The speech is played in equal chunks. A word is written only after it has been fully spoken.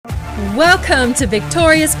Welcome to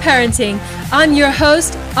Victorious Parenting. I'm your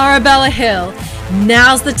host, Arabella Hill.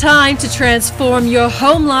 Now's the time to transform your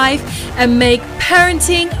home life and make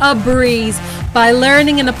parenting a breeze by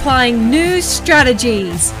learning and applying new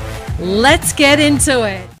strategies. Let's get into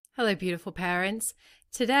it. Hello, beautiful parents.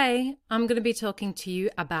 Today, I'm going to be talking to you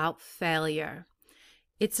about failure.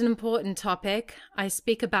 It's an important topic. I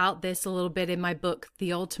speak about this a little bit in my book,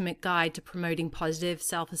 The Ultimate Guide to Promoting Positive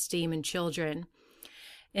Self-Esteem in Children.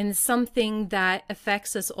 And something that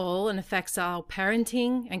affects us all and affects our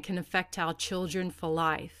parenting and can affect our children for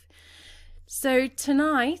life. So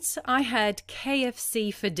tonight I had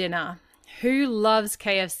KFC for dinner. Who loves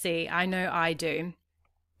KFC? I know I do.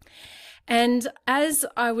 And as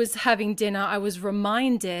I was having dinner, I was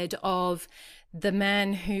reminded of the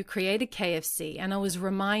man who created KFC, and I was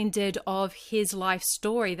reminded of his life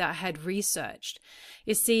story that I had researched.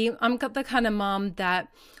 You see, I'm the kind of mom that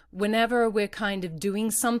whenever we're kind of doing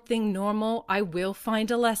something normal, I will find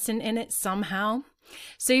a lesson in it somehow.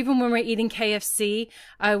 So even when we're eating KFC,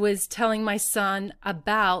 I was telling my son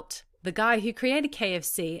about the guy who created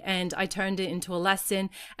KFC, and I turned it into a lesson,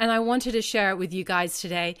 and I wanted to share it with you guys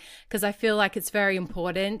today because I feel like it's very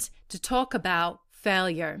important to talk about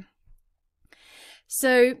failure.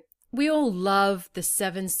 So we all love the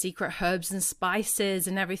 7 secret herbs and spices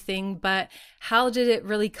and everything, but how did it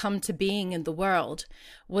really come to being in the world?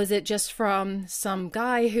 Was it just from some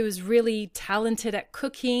guy who was really talented at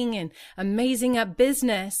cooking and amazing at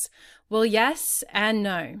business? Well, yes and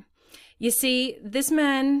no. You see, this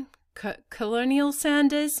man, Colonel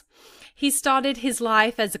Sanders, he started his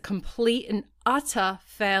life as a complete and utter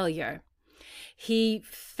failure. He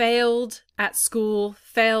failed at school,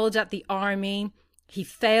 failed at the army. He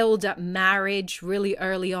failed at marriage really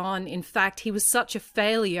early on. In fact, he was such a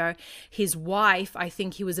failure. His wife, I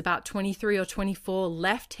think he was about 23 or 24,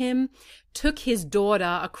 left him, took his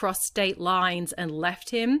daughter across state lines and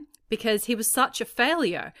left him because he was such a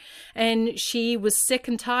failure. And she was sick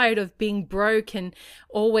and tired of being broke and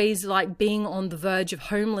always like being on the verge of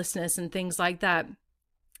homelessness and things like that.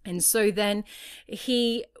 And so then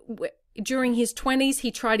during his 20s,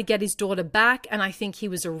 he tried to get his daughter back, and I think he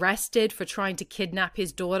was arrested for trying to kidnap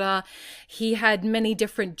his daughter. He had many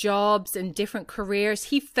different jobs and different careers.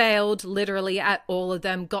 He failed literally at all of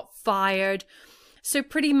them, got fired. So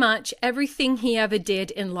pretty much everything he ever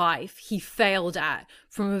did in life, he failed at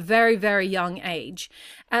from a very, very young age.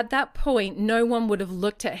 At that point, no one would have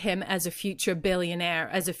looked at him as a future billionaire,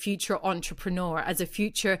 as a future entrepreneur, as a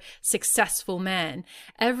future successful man.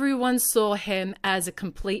 Everyone saw him as a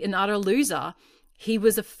complete and utter loser. He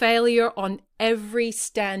was a failure on every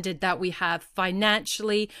standard that we have,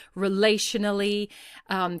 financially, relationally,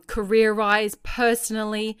 career-wise,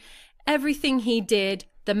 personally. Everything he did,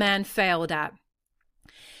 the man failed at.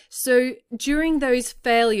 So during those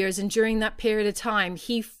failures and during that period of time,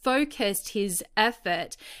 he focused his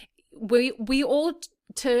effort. We all,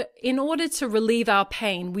 in order to relieve our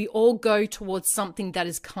pain, we all go towards something that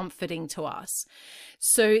is comforting to us.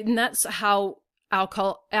 So, and that's how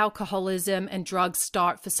alcoholism and drugs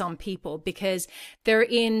start for some people, because they're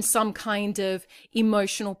in some kind of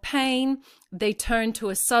emotional pain. They turn to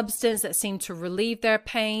a substance that seems to relieve their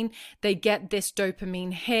pain. They get this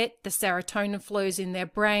dopamine hit, the serotonin flows in their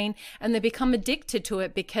brain, and they become addicted to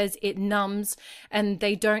it because it numbs and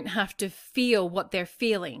they don't have to feel what they're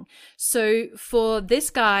feeling. So for this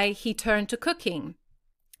guy, he turned to cooking.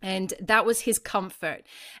 And that was his comfort.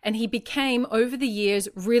 And he became, over the years,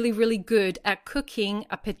 really, really good at cooking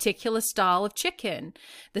a particular style of chicken,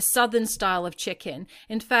 the Southern style of chicken.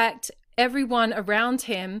 In fact, everyone around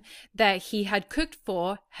him that he had cooked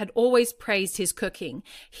for had always praised his cooking.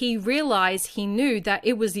 He realized, he knew that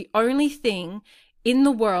it was the only thing in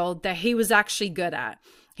the world that he was actually good at.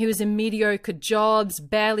 He was in mediocre jobs,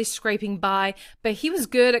 barely scraping by, but he was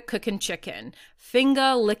good at cooking chicken.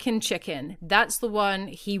 Finger licking chicken. That's the one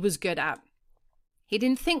he was good at. He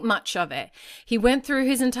didn't think much of it. He went through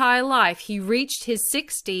his entire life. He reached his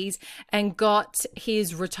 60s and got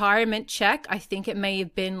his retirement check. I think it may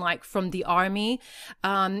have been like from the army.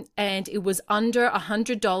 And it was under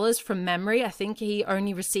 $100 from memory. I think he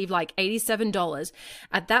only received like $87.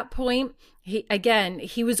 At that point,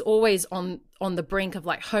 he was always on the brink of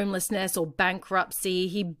like homelessness or bankruptcy.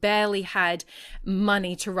 He barely had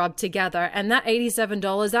money to rub together. And that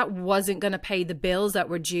 $87, that wasn't going to pay the bills that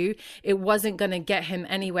were due. It wasn't going to get him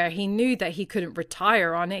anywhere. He knew that he couldn't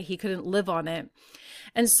retire on it. He couldn't live on it.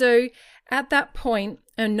 And so at that point,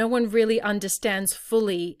 and no one really understands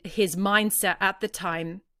fully his mindset at the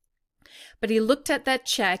time, But he looked at that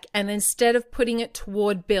check, and instead of putting it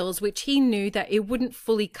toward bills, which he knew that it wouldn't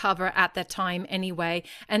fully cover at that time anyway,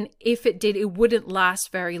 and if it did, it wouldn't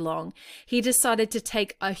last very long, he decided to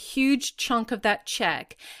take a huge chunk of that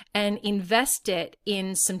check and invest it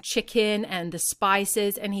in some chicken and the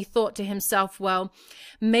spices. And he thought to himself, well,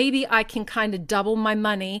 maybe I can kind of double my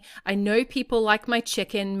money. I know people like my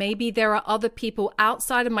chicken. Maybe there are other people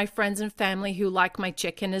outside of my friends and family who like my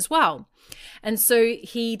chicken as well. And so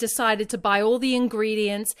he decided to buy all the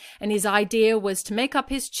ingredients, and his idea was to make up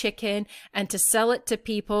his chicken and to sell it to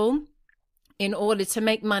people in order to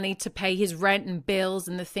make money to pay his rent and bills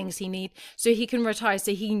and the things he needs so he can retire,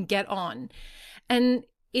 so he can get on. And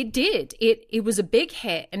it did. It was a big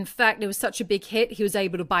hit. In fact, it was such a big hit, he was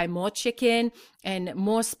able to buy more chicken and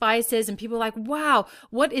more spices, and people were like, wow,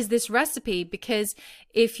 what is this recipe? Because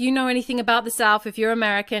if you know anything about the South, if you're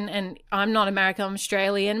American, and I'm not American, I'm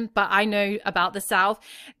Australian, but I know about the South,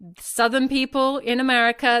 Southern people in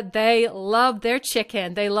America, they love their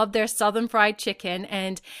chicken. They love their Southern fried chicken,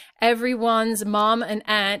 and everyone's mom and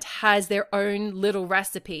aunt has their own little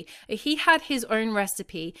recipe. He had his own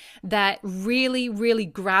recipe that really, really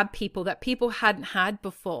grabbed people, that people hadn't had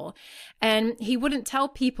before. And he wouldn't tell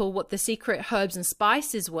people what the secret herbs and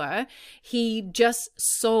spices were. He just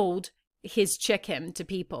sold his chicken to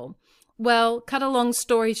people. Well, cut a long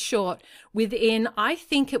story short, within, I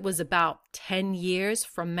think it was about 10 years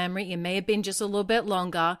from memory, it may have been just a little bit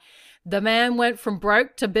longer, the man went from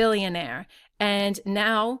broke to billionaire. And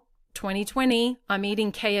now, 2020, I'm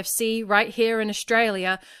eating KFC right here in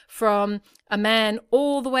Australia from a man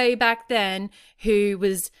all the way back then who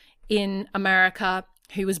was in America,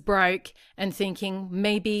 who was broke and thinking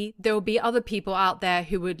maybe there will be other people out there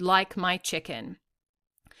who would like my chicken.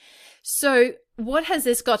 So what has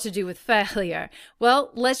this got to do with failure?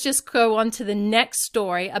 Well, let's just go on to the next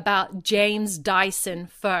story about James Dyson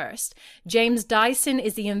first. James Dyson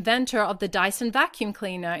is the inventor of the Dyson vacuum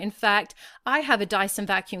cleaner. In fact, I have a Dyson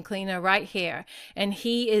vacuum cleaner right here, and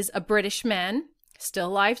he is a British man, still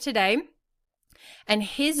alive today. And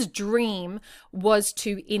his dream was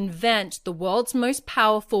to invent the world's most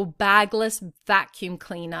powerful bagless vacuum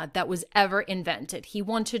cleaner that was ever invented. He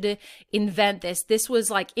wanted to invent this. This was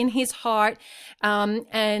like in his heart.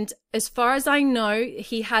 And as far as I know,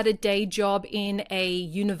 he had a day job in a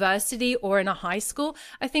university or in a high school.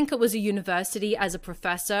 I think it was a university as a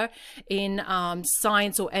professor in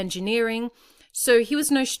science or engineering. So he was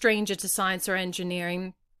no stranger to science or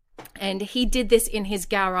engineering. And he did this in his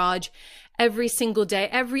garage every single day.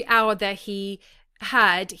 Every hour that he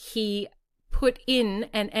had, he put in,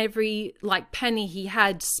 and every penny he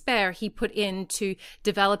had spare, he put into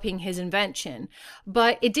developing his invention.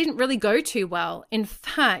 But it didn't really go too well. In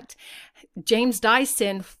fact, James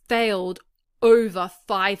Dyson failed over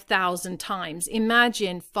 5,000 times.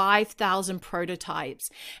 Imagine 5,000 prototypes,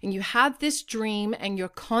 and you have this dream and you're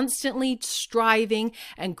constantly striving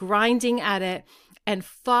and grinding at it. And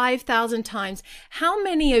 5,000 times, how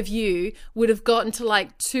many of you would have gotten to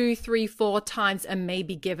 2, 3, 4 times and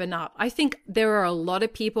maybe given up? I think there are a lot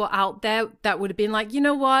of people out there that would have been like, you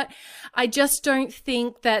know what? I just don't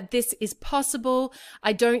think that this is possible.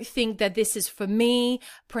 I don't think that this is for me.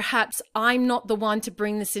 Perhaps I'm not the one to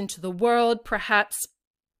bring this into the world. Perhaps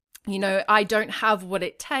I don't have what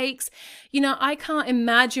it takes. I can't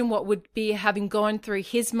imagine what would be having gone through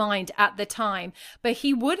his mind at the time, but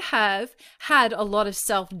he would have had a lot of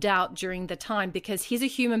self-doubt during the time because he's a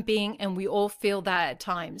human being and we all feel that at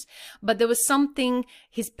times. But there was something,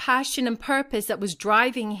 his passion and purpose, that was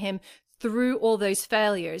driving him through all those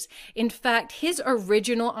failures. In fact, his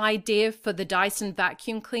original idea for the Dyson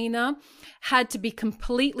vacuum cleaner had to be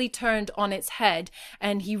completely turned on its head,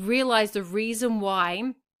 and he realized the reason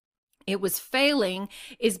why it was failing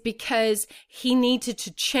is because he needed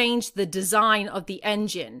to change the design of the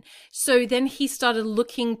engine. So then he started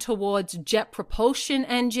looking towards jet propulsion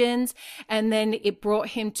engines, and then it brought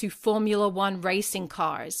him to Formula One racing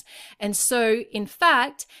cars. And so, in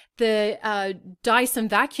fact, the Dyson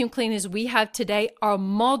vacuum cleaners we have today are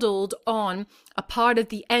modeled on a part of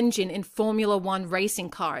the engine in Formula One racing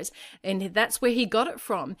cars. And that's where he got it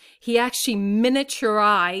from. He actually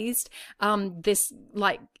miniaturized this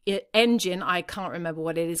engine. I can't remember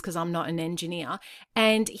what it is because I'm not an engineer.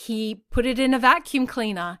 And he put it in a vacuum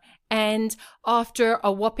cleaner. And after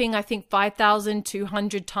a whopping, I think,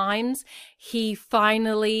 5,200 times, he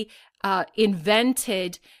finally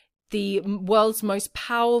invented the world's most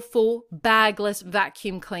powerful bagless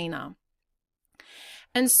vacuum cleaner.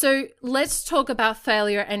 And so let's talk about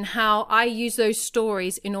failure and how I use those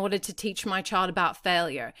stories in order to teach my child about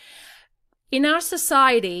failure. In our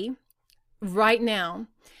society right now,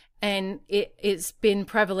 and it's been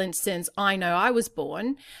prevalent since I know I was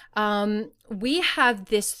born. We have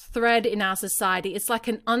this thread in our society. It's like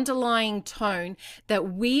an underlying tone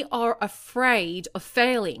that we are afraid of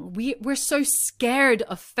failing. We're so scared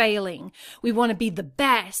of failing. We want to be the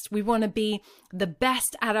best. We want to be the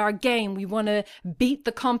best at our game. We want to beat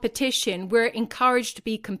the competition. We're encouraged to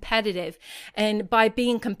be competitive. And by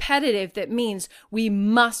being competitive, that means we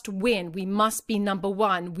must win. We must be number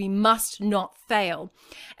one. We must not fail.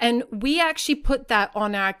 And we actually put that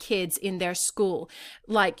on our kids in their school.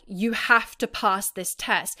 Like, you have to pass this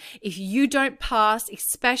test. If you don't pass,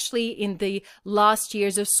 especially in the last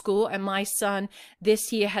years of school, and my son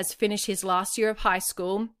this year has finished his last year of high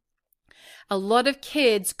school, a lot of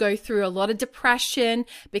kids go through a lot of depression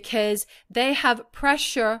because they have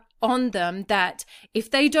pressure on them that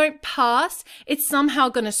if they don't pass, it's somehow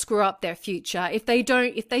going to screw up their future. If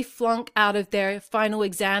they flunk out of their final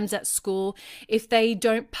exams at school, if they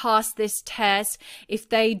don't pass this test, if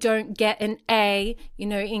they don't get an A,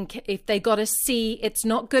 if they got a C, it's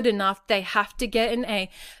not good enough. They have to get an A,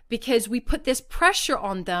 because we put this pressure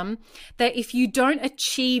on them that if you don't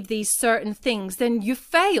achieve these certain things, then you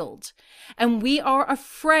failed. And we are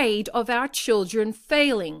afraid of our children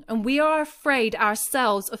failing, and we are afraid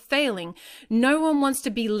ourselves of failing. No one wants to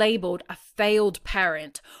be labeled a failed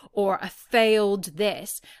parent or a failed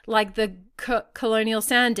this. Like the Colonel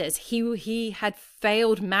Sanders, he had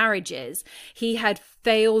failed marriages. He had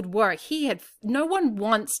failed work. No one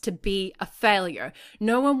wants to be a failure.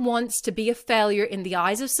 No one wants to be a failure in the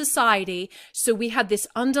eyes of society. So we have this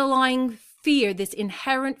underlying fear, this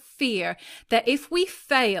inherent fear that if we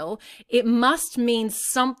fail, it must mean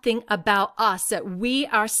something about us, that we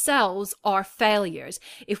ourselves are failures.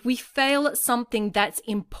 If we fail at something that's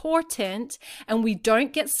important and we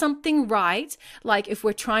don't get something right, like if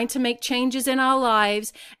we're trying to make changes in our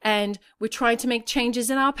lives and we're trying to make changes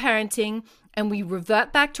in our parenting, and we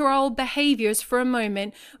revert back to our old behaviors for a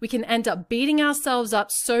moment, we can end up beating ourselves up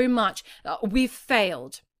so much we've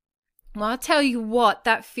failed. Well, I'll tell you what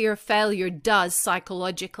that fear of failure does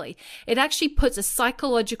psychologically. It actually puts a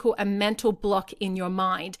psychological and mental block in your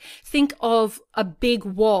mind. Think of a big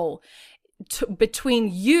wall between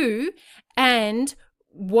you and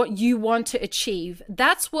what you want to achieve.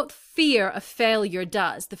 That's what fear of failure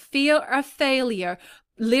does. The fear of failure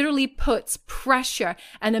literally puts pressure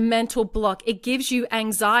and a mental block. It gives you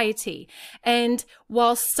anxiety. And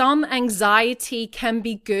while some anxiety can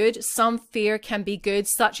be good, some fear can be good,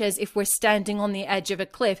 such as if we're standing on the edge of a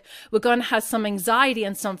cliff, we're going to have some anxiety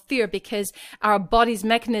and some fear because our body's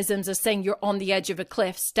mechanisms are saying you're on the edge of a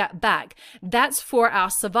cliff, step back. That's for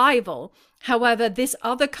our survival. However, this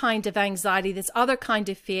other kind of anxiety, this other kind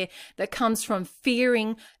of fear that comes from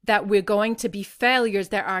fearing that we're going to be failures,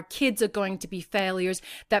 that our kids are going to be failures,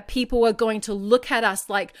 that people are going to look at us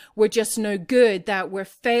like we're just no good, that we're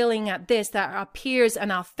failing at this, that our peers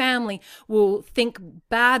and our family will think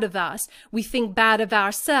bad of us. We think bad of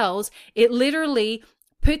ourselves. It literally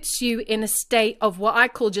puts you in a state of what I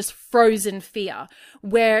call just frozen fear,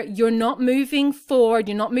 where you're not moving forward,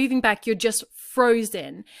 you're not moving back, you're just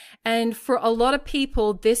frozen. And for a lot of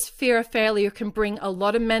people, this fear of failure can bring a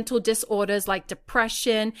lot of mental disorders like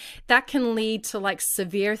depression. That can lead to like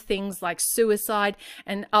severe things like suicide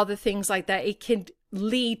and other things like that. It can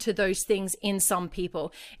lead to those things in some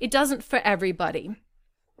people. It doesn't for everybody.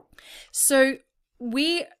 So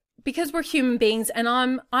because we're human beings, and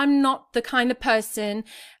I'm not the kind of person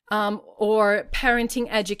or parenting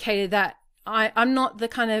educator that I'm not the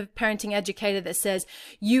kind of parenting educator that says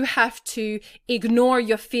you have to ignore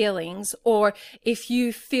your feelings, or if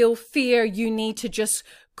you feel fear, you need to just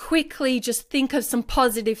quickly just think of some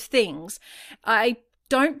positive things. I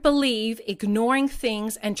don't believe ignoring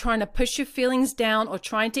things and trying to push your feelings down or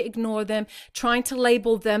trying to ignore them, trying to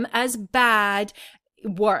label them as bad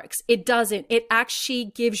works. It doesn't. It actually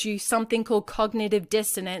gives you something called cognitive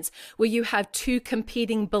dissonance, where you have two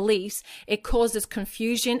competing beliefs. It causes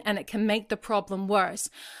confusion and it can make the problem worse.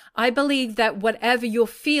 I believe that whatever you're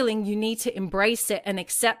feeling, you need to embrace it and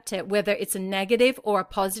accept it, whether it's a negative or a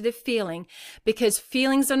positive feeling, because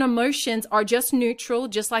feelings and emotions are just neutral,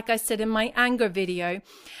 just like I said in my anger video.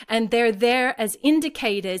 And they're there as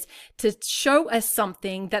indicators to show us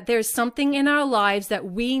something, that there's something in our lives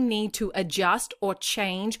that we need to adjust or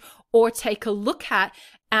change or take a look at,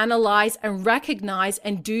 analyze and recognize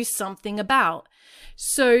and do something about.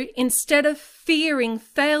 So instead of fearing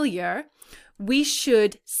failure, we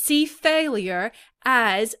should see failure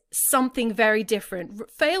as something very different.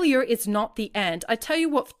 Failure is not the end. I tell you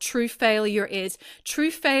what true failure is.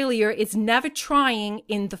 True failure is never trying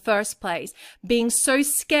in the first place, being so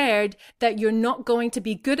scared that you're not going to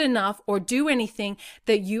be good enough or do anything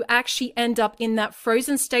that you actually end up in that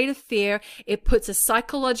frozen state of fear. It puts a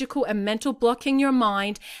psychological and mental block in your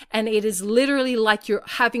mind, and it is literally like you're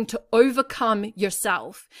having to overcome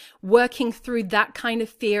yourself. Working through that kind of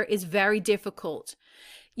fear is very difficult.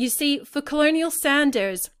 You see, for Colonel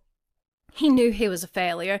Sanders, he knew he was a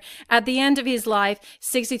failure. At the end of his life,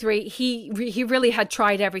 63, he really had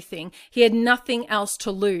tried everything. He had nothing else to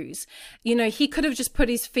lose. You know, he could have just put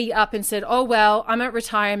his feet up and said, oh, well, I'm at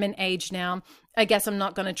retirement age now. I guess I'm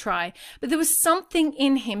not going to try. But there was something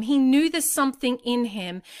in him. He knew there's something in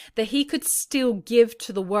him that he could still give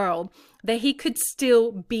to the world, that he could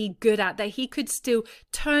still be good at, that he could still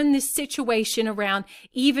turn this situation around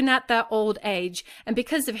even at that old age. And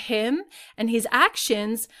because of him and his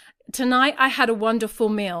actions, tonight I had a wonderful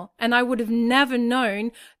meal, and I would have never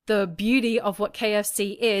known the beauty of what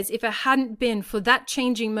KFC is if it hadn't been for that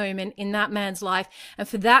changing moment in that man's life, and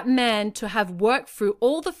for that man to have worked through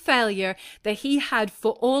all the failure that he had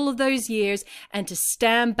for all of those years and to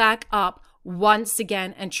stand back up once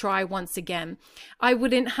again and try once again. I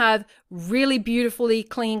wouldn't have really beautifully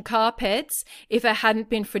clean carpets if it hadn't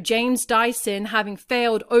been for James Dyson having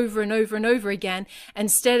failed over and over and over again.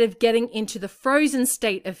 Instead of getting into the frozen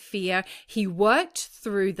state of fear, he worked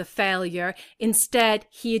through the failure. Instead,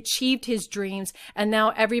 he achieved his dreams, and now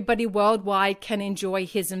everybody worldwide can enjoy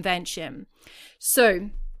his invention. So,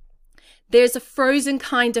 there's a frozen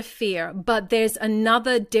kind of fear, but there's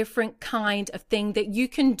another different kind of thing that you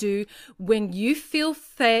can do when you feel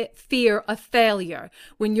fear of failure,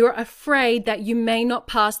 when you're afraid that you may not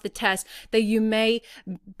pass the test, that you may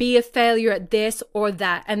be a failure at this or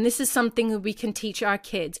that. And this is something that we can teach our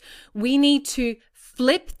kids. We need to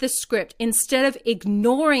flip the script. Instead of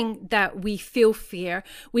ignoring that we feel fear,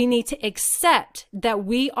 we need to accept that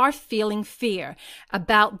we are feeling fear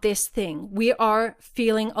about this thing. We are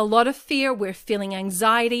feeling a lot of fear. We're feeling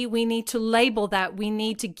anxiety. We need to label that. We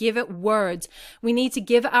need to give it words. We need to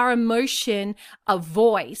give our emotion a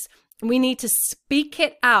voice. We need to speak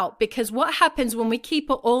it out, because what happens when we keep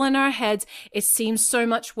it all in our heads, it seems so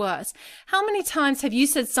much worse. How many times have you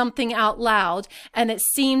said something out loud and it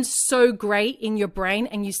seems so great in your brain,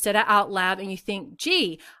 and you said it out loud and you think,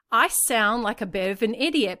 gee, I sound like a bit of an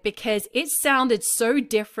idiot because it sounded so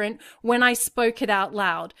different when I spoke it out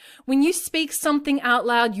loud. When you speak something out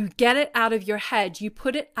loud, you get it out of your head, you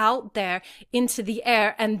put it out there into the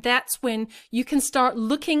air, and that's when you can start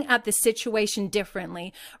looking at the situation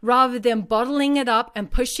differently. Rather than bottling it up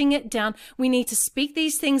and pushing it down, we need to speak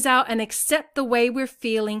these things out and accept the way we're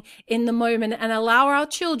feeling in the moment, and allow our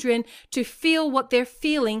children to feel what they're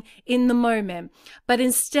feeling in the moment. But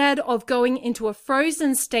instead of going into a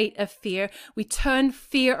frozen state of fear, we turn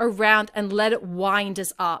fear around and let it wind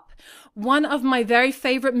us up. One of my very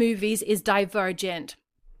favorite movies is Divergent.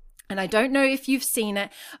 And I don't know if you've seen it,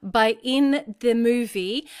 but in the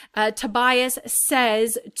movie, Tobias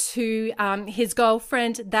says to his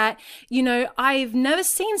girlfriend that, you know, I've never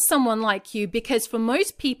seen someone like you, because for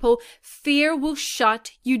most people, fear will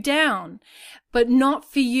shut you down. But not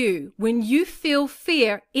for you. When you feel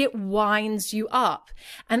fear, it winds you up.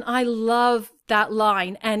 And I love that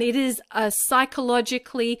line. And it is a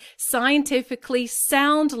psychologically, scientifically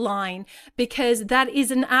sound line, because that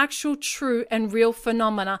is an actual true and real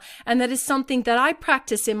phenomena. And that is something that I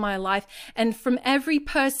practice in my life. And from every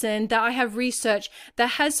person that I have researched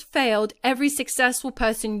that has failed, every successful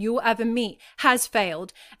person you'll ever meet has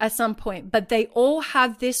failed at some point. But they all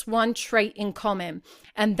have this one trait in common.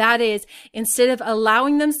 And that is, instead of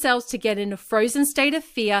allowing themselves to get in a frozen state of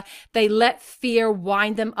fear, they let fear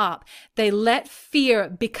wind them up. They let fear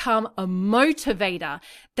become a motivator.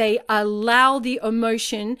 They allow the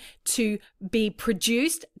emotion to be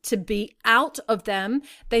produced, to be out of them.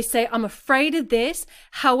 They say, I'm afraid of this.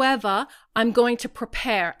 However, I'm going to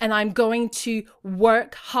prepare and I'm going to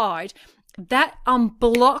work hard. That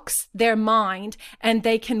unblocks their mind, and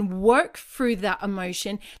they can work through that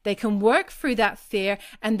emotion. They can work through that fear,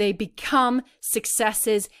 and they become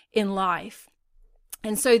successes in life.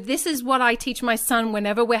 And so this is what I teach my son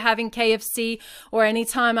whenever we're having KFC, or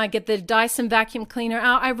anytime I get the Dyson vacuum cleaner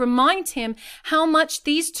out. I remind him how much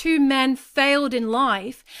these two men failed in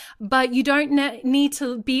life, but you don't need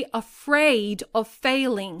to be afraid of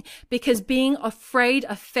failing, because being afraid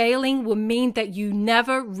of failing will mean that you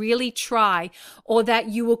never really try, or that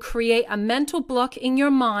you will create a mental block in your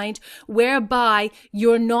mind whereby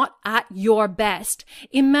you're not at your best.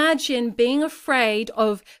 Imagine being afraid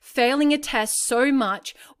of failing a test so much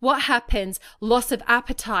much, what happens? Loss of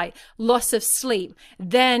appetite, loss of sleep.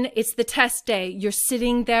 Then it's the test day. You're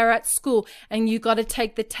sitting there at school and you got to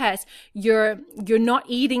take the test. You're not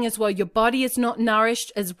eating as well. Your body is not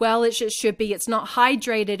nourished as well as it should be. It's not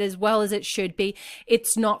hydrated as well as it should be.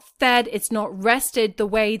 It's not fed. It's not rested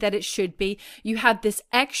the way that it should be. You have this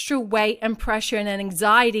extra weight and pressure and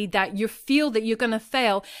anxiety that you feel that you're going to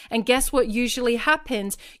fail. And guess what usually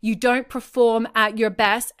happens? You don't perform at your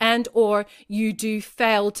best, and or you do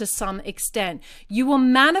fail to some extent. You will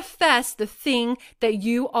manifest the thing that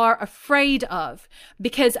you are afraid of,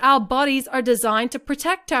 because our bodies are designed to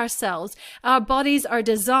protect ourselves. Our bodies are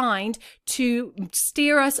designed to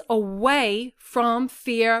steer us away from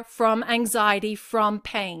fear, from anxiety, from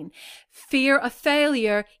pain. Fear of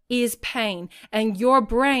failure is pain, and your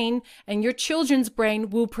brain and your children's brain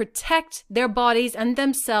will protect their bodies and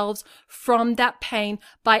themselves from that pain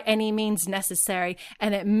by any means necessary.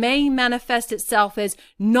 And it may manifest itself as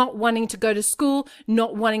not wanting to go to school,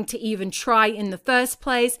 not wanting to even try in the first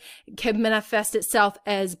place. It can manifest itself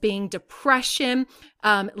as being depression,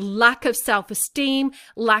 lack of self-esteem,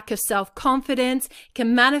 lack of self-confidence. It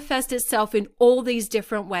can manifest itself in all these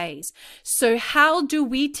different ways. So how do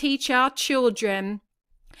we teach our children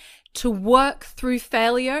to work through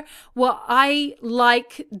failure? Well, I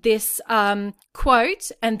like this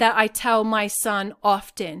quote, and that I tell my son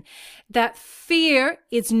often, that fear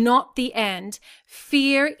is not the end.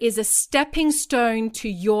 Fear is a stepping stone to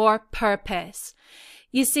your purpose.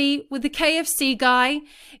 You see, with the KFC guy,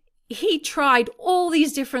 he tried all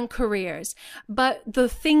these different careers, but the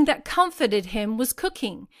thing that comforted him was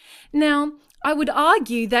cooking. Now, I would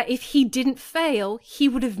argue that if he didn't fail, he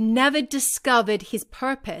would have never discovered his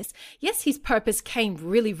purpose. Yes, his purpose came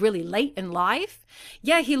really, really late in life.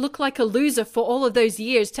 Yeah, he looked like a loser for all of those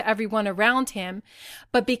years to everyone around him.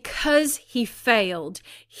 But because he failed,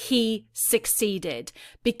 he succeeded.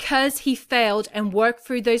 Because he failed and worked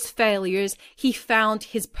through those failures, he found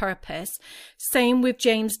his purpose. Same with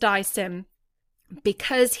James Dyson.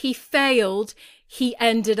 Because he failed, he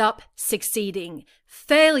ended up succeeding.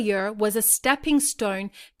 Failure was a stepping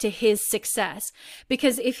stone to his success,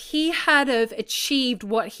 because if he had have achieved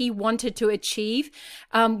what he wanted to achieve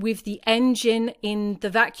with the engine in the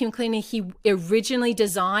vacuum cleaner he originally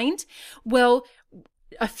designed, well,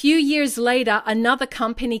 a few years later, another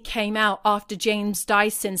company came out after James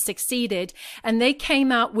Dyson succeeded, and they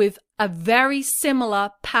came out with a very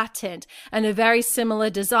similar patent and a very similar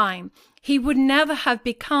design. He would never have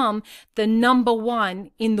become the number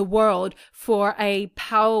one in the world for a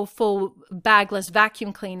powerful bagless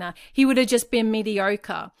vacuum cleaner. He would have just been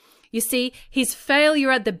mediocre. You see, his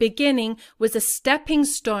failure at the beginning was a stepping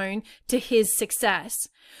stone to his success.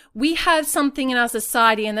 We have something in our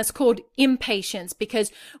society, and that's called impatience,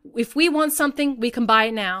 because if we want something, we can buy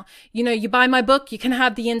it now. You know, you buy my book, you can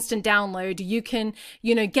have the instant download. You can,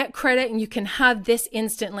 get credit and you can have this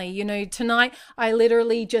instantly. Tonight I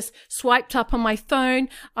literally just swiped up on my phone.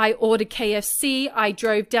 I ordered KFC. I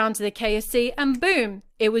drove down to the KFC and boom,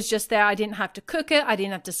 it was just there. I didn't have to cook it. I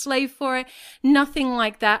didn't have to slave for it. Nothing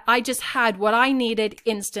like that. I just had what I needed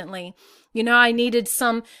instantly. I needed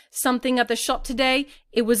something at the shop today.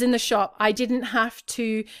 It was in the shop. I didn't have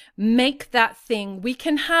to make that thing. We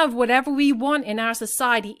can have whatever we want in our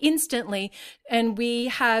society instantly, and we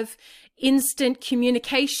have instant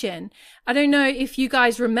communication. I don't know if you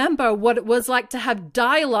guys remember what it was like to have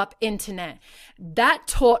dial-up internet. That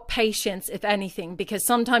taught patience, if anything, because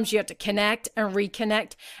sometimes you have to connect and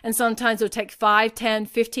reconnect, and sometimes it would take 5, 10,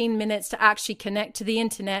 15 minutes to actually connect to the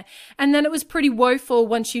internet. And then it was pretty woeful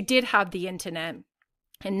once you did have the internet.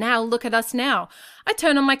 And now look at us now. I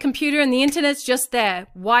turn on my computer and the internet's just there.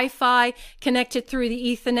 Wi-Fi connected through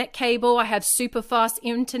the Ethernet cable. I have super fast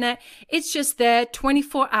internet. It's just there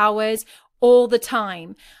 24 hours all the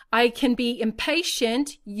time. I can be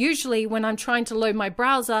impatient, usually when I'm trying to load my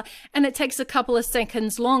browser, and it takes a couple of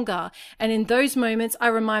seconds longer. And in those moments, I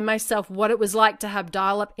remind myself what it was like to have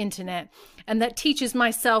dial-up internet. And that teaches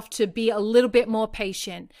myself to be a little bit more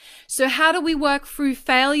patient. So how do we work through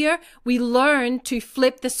failure? We learn to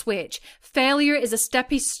flip the switch. Failure is a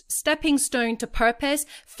stepping stone to purpose.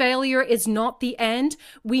 Failure is not the end.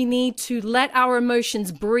 We need to let our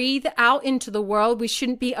emotions breathe out into the world. We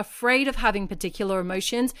shouldn't be afraid of having particular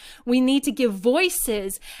emotions. We need to give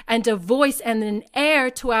voices and a voice and an air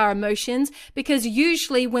to our emotions, because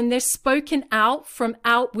usually when they're spoken out from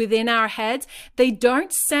out within our heads, they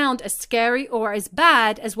don't sound as scary or as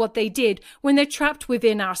bad as what they did when they're trapped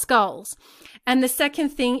within our skulls. And the second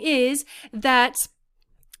thing is that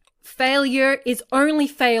Failure is only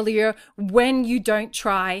failure when you don't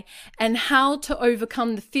try, and how to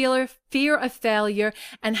overcome the fear of failure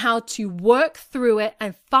and how to work through it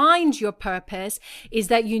and find your purpose is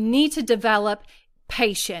that you need to develop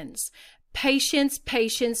patience. Patience,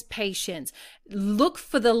 patience, patience. Look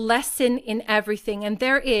for the lesson in everything, and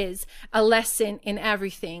there is a lesson in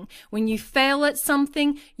everything. When you fail at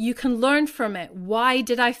something, you can learn from it. Why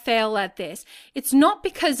did I fail at this? It's not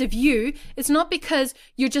because of you. It's not because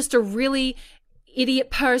you're just a really idiot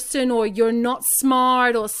person or you're not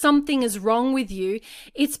smart or something is wrong with you.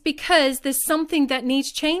 It's because there's something that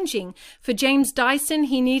needs changing. For James Dyson,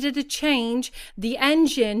 he needed to change the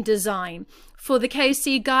engine design. For the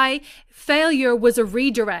KFC guy, failure was a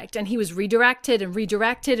redirect, and he was redirected and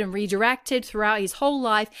redirected and redirected throughout his whole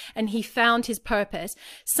life, and he found his purpose.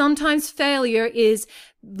 Sometimes failure is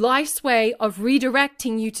life's way of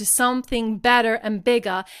redirecting you to something better and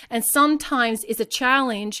bigger, and sometimes it's a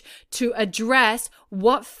challenge to address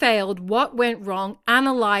what failed, what went wrong,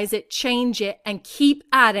 analyze it, change it, and keep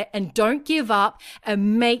at it, and don't give up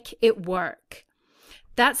and make it work.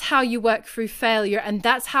 That's how you work through failure, and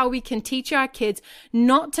that's how we can teach our kids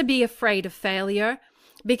not to be afraid of failure,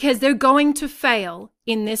 because they're going to fail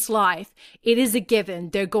in this life. It is a given.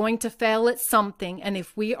 They're going to fail at something, and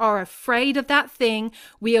if we are afraid of that thing,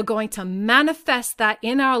 we are going to manifest that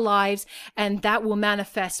in our lives, and that will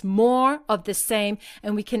manifest more of the same,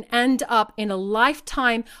 and we can end up in a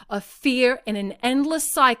lifetime of fear, in an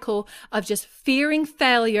endless cycle of just fearing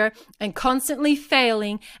failure and constantly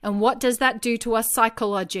failing. And what does that do to us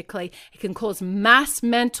psychologically? It can cause mass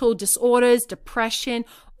mental disorders, depression,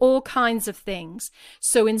 all kinds of things.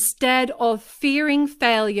 So instead of fearing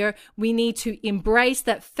failure, we need to embrace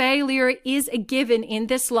that failure is a given in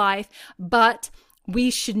this life, but we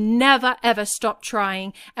should never, ever stop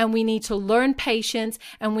trying, and we need to learn patience,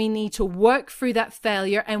 and we need to work through that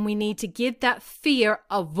failure, and we need to give that fear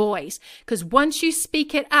a voice. Because once you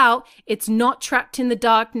speak it out, it's not trapped in the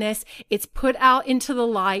darkness, it's put out into the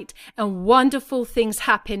light, and wonderful things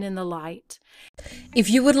happen in the light. If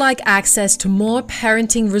you would like access to more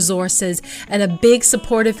parenting resources and a big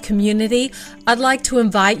supportive community, I'd like to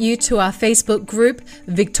invite you to our Facebook group,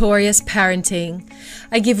 Victorious Parenting.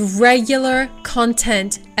 I give regular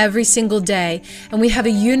content every single day, and we have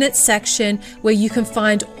a unit section where you can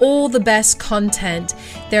find all the best content.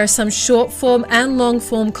 There are some short form and long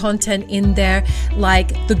form content in there,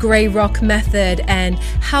 like the Grey Rock method and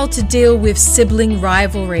how to deal with sibling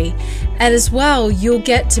rivalry. And as well, you'll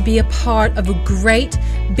get to be a part of a great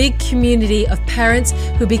big community of parents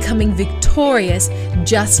who are becoming victorious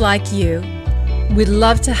just like you. We'd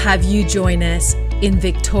love to have you join us in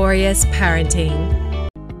Victorious Parenting.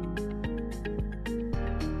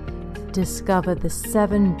 Discover the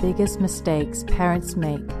 7 biggest mistakes parents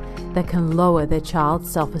make that can lower their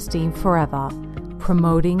child's self-esteem forever.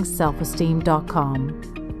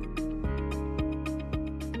 PromotingSelfesteem.com.